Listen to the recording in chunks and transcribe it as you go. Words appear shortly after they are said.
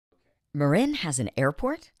Marin has an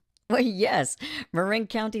airport? Well, yes, Marin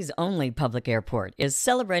County's only public airport is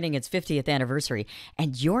celebrating its 50th anniversary,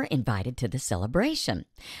 and you're invited to the celebration.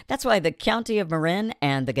 That's why the County of Marin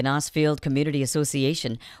and the Gnoss Field Community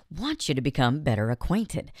Association want you to become better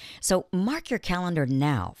acquainted. So mark your calendar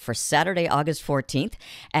now for Saturday, August 14th,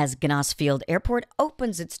 as Gnoss Field Airport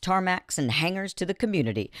opens its tarmacs and hangars to the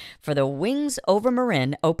community for the Wings Over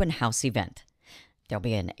Marin open house event. There'll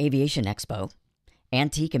be an aviation expo,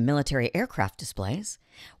 antique and military aircraft displays,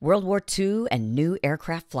 World War II and new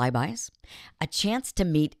aircraft flybys, a chance to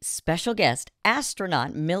meet special guest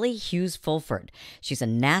astronaut Millie Hughes Fulford. She's a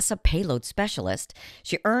NASA payload specialist.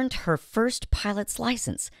 She earned her first pilot's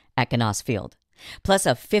license at Gnoss Field. Plus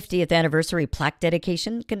a 50th anniversary plaque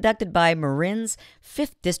dedication conducted by Marin's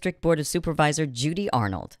 5th District Board of Supervisor Judy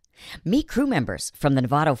Arnold. Meet crew members from the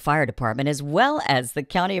Novato Fire Department as well as the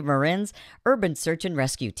County of Marin's Urban Search and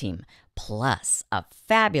Rescue Team, plus a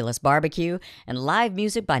fabulous barbecue and live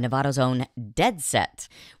music by Novato's own Dead Set.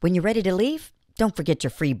 When you're ready to leave, don't forget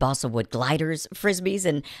your free balsa wood gliders, frisbees,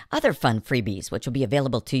 and other fun freebies, which will be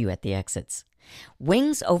available to you at the exits.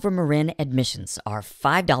 Wings Over Marin admissions are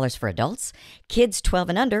 $5 for adults. Kids 12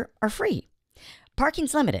 and under are free.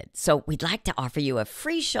 Parking's limited, so we'd like to offer you a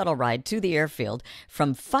free shuttle ride to the airfield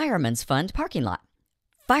from Fireman's Fund parking lot.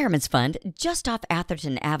 Fireman's Fund, just off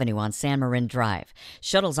Atherton Avenue on San Marin Drive.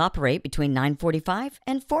 Shuttles operate between 9:45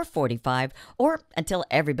 and 4:45 or until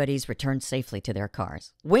everybody's returned safely to their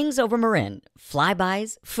cars. Wings Over Marin,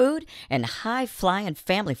 flybys, food, and high-flying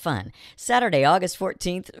family fun. Saturday, August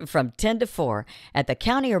 14th from 10 to 4 at the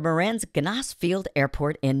County of Marin's Gnoss Field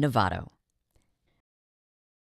Airport in Novato.